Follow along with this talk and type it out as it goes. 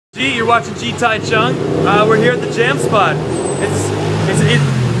G, you're watching G Tai Chung. We're here at the Jam Spot.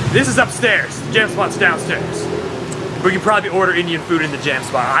 This is upstairs. The Jam Spot's downstairs. We can probably order Indian food in the Jam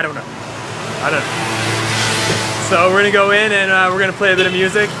Spot. I don't know. So we're gonna go in and we're gonna play a bit of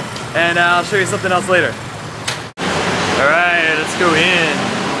music, and I'll show you something else later. All right, let's go in.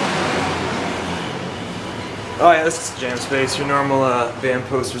 Oh yeah, this is Jam Space. Your normal band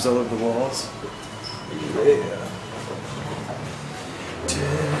posters all over the walls. Yeah.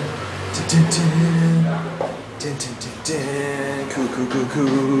 Cool.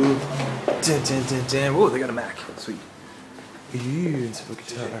 Whoa, they got a Mac. Sweet. Beautiful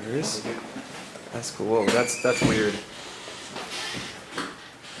guitars. That's cool. Whoa, that's weird.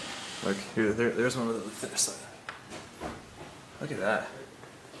 Look, here, there's one with the side. Look at that.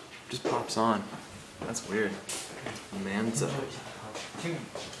 Just pops on. That's weird. Manza.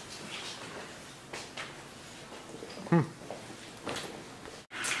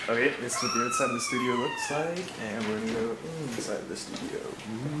 Okay, this is what the outside of the studio looks like, and we're gonna go inside of the studio.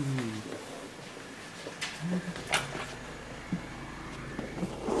 Ooh.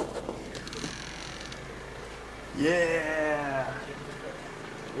 Yeah!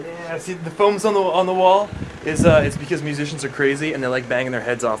 Yeah, see the foams on the wall is it's because musicians are crazy and they like banging their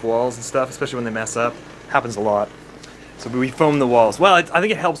heads off walls and stuff, especially when they mess up. Happens a lot. So we foam the walls. Well, I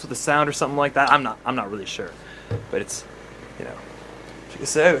think it helps with the sound or something like that. I'm not really sure, but it's, you know. Check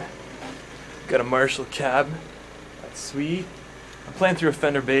this out. Got a Marshall cab. That's sweet. I'm playing through a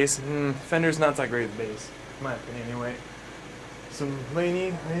Fender bass. Fender's not that great of a bass, in my opinion anyway. Some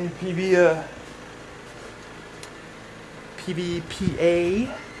Laney PVPA.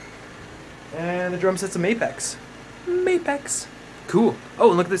 And the drum set's a Mapex. Cool. Oh,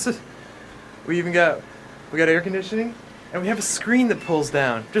 and look at this. We got air conditioning, and we have a screen that pulls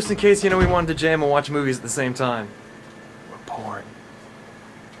down, just in case, you know, we wanted to jam and watch movies at the same time. We're porn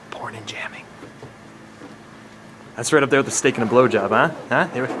and jamming. That's right up there with the steak and a blowjob, huh?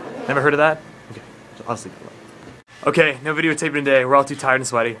 Never heard of that? Okay, I'll sleep alone. Okay, no videotaping today. We're all too tired and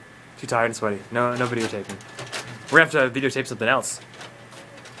sweaty. No videotaping. We're gonna have to videotape something else.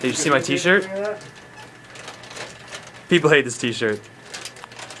 Did you see my t-shirt? People hate this t-shirt.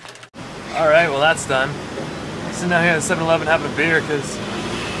 Alright, well that's done. Sitting down here at 7-Eleven having a beer because,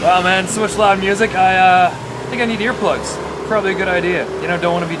 wow man, so much loud music, I think I need earplugs. Probably a good idea. You know,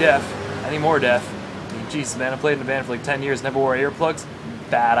 don't want to be deaf. Any more deaf. I mean, jeez man, I played in a band for like 10 years, never wore earplugs.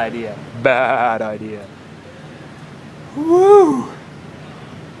 Bad idea. Woo!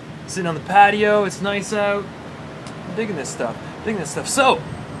 Sitting on the patio, it's nice out. I'm digging this stuff. So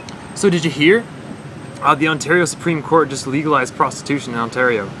did you hear? The Ontario Supreme Court just legalized prostitution in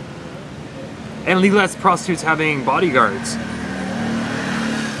Ontario. And legalized prostitutes having bodyguards.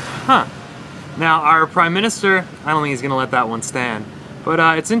 Huh. Now, our Prime Minister, I don't think he's gonna let that one stand. But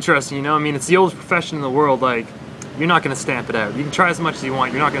it's interesting, you know, I mean, it's the oldest profession in the world, like, you're not gonna stamp it out. You can try as much as you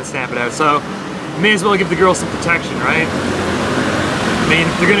want, you're not gonna stamp it out. So, you may as well give the girls some protection, right? I mean,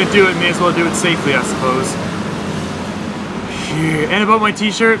 if they're gonna do it, may as well do it safely, I suppose. Yeah. And about my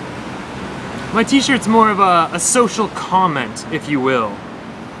t-shirt? My t-shirt's more of a social comment, if you will.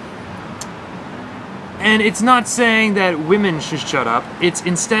 And it's not saying that women should shut up, it's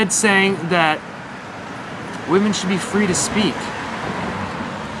instead saying that women should be free to speak.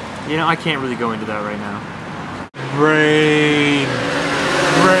 You know, I can't really go into that right now. Brain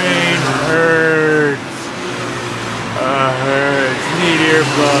hurts. Need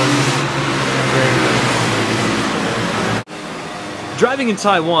earplugs. Driving in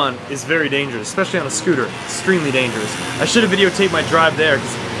Taiwan is very dangerous, especially on a scooter. Extremely dangerous. I should have videotaped my drive there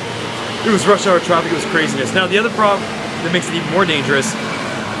because it was rush hour traffic, it was craziness. Now the other problem that makes it even more dangerous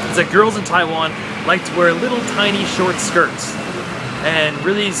is that girls in Taiwan like to wear little tiny short skirts and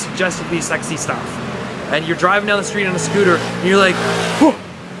really suggestively sexy stuff. And you're driving down the street on a scooter and you're like, whoa,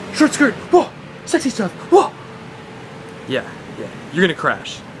 short skirt, whoa, sexy stuff, whoa. Yeah, you're gonna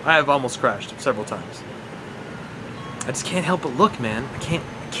crash. I have almost crashed several times. I just can't help but look, man. I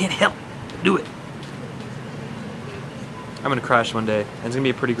can't help but do it. I'm gonna crash one day, and it's gonna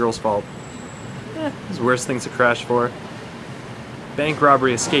be a pretty girl's fault. There's worse things to crash for. Bank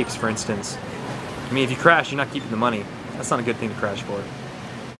robbery escapes, for instance. I mean, if you crash, you're not keeping the money. That's not a good thing to crash for.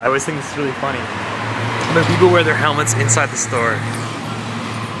 I always think this is really funny. When people wear their helmets inside the store.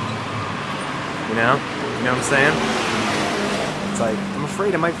 You know? You know what I'm saying? It's like, I'm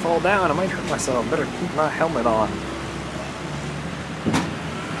afraid I might fall down, I might hurt myself, better keep my helmet on.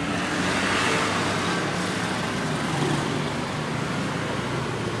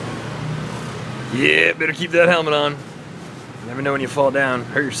 Yeah, better keep that helmet on. You never know when you fall down,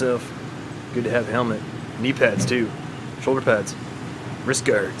 hurt yourself. Good to have a helmet. Knee pads too. Shoulder pads. Wrist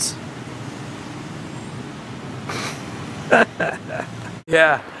guards.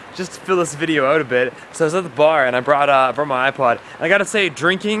 Yeah, just to fill this video out a bit. So I was at the bar and I brought my iPod. And I gotta say,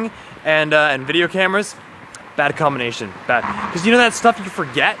 drinking and video cameras, bad combination. Bad, because you know that stuff you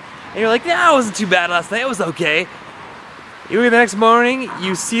forget, and you're like, yeah, it wasn't too bad last night. It was okay. You wake up the next morning,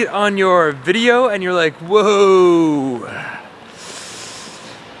 you see it on your video, and you're like, whoa.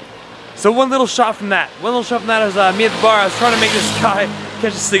 So one little shot from that. One little shot from that was me at the bar. I was trying to make this guy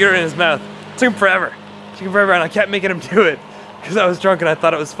catch a cigarette in his mouth. It took him forever. It took him forever, and I kept making him do it because I was drunk and I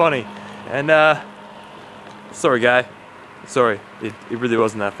thought it was funny. And sorry, guy. Sorry. It really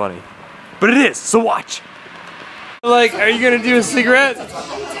wasn't that funny. But it is. So watch. Like, are you gonna do a cigarette?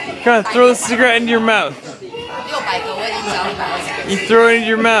 Kind of throw the cigarette into your mouth. You throw it into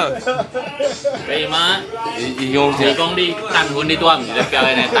your mouth.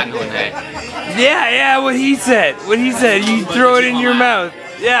 Yeah, what he said. What he said. You throw it in your mouth.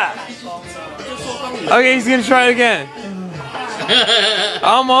 Yeah. Okay, he's gonna try it again.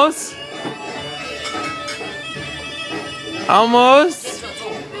 Almost. Almost.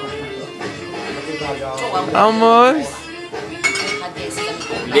 Almost.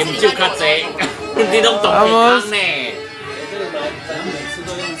 Almost.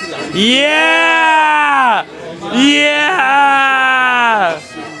 Yeah! Yeah!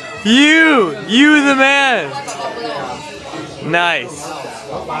 You the man! Nice.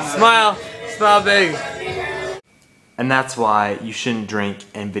 Smile. Smile big. And that's why you shouldn't drink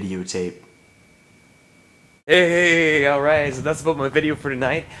and videotape. Hey, alright, so that's about my video for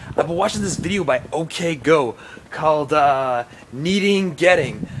tonight. I've been watching this video by OK Go called Needing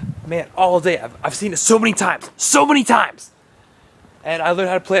Getting. Man, all day. I've seen it so many times. So many times! And I learned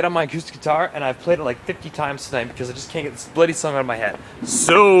how to play it on my acoustic guitar, and I've played it like 50 times tonight because I just can't get this bloody song out of my head.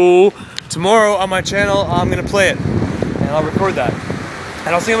 So, tomorrow on my channel, I'm gonna play it. And I'll record that.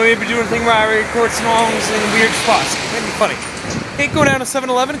 And I'll see if I'm maybe doing a thing where I record songs in weird spots. It'd be funny. Hey, go down to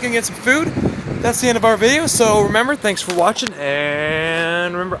 7-Eleven, gonna get some food. That's the end of our video, so remember, thanks for watching,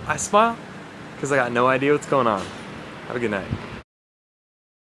 and remember, I smile, because I got no idea what's going on. Have a good night.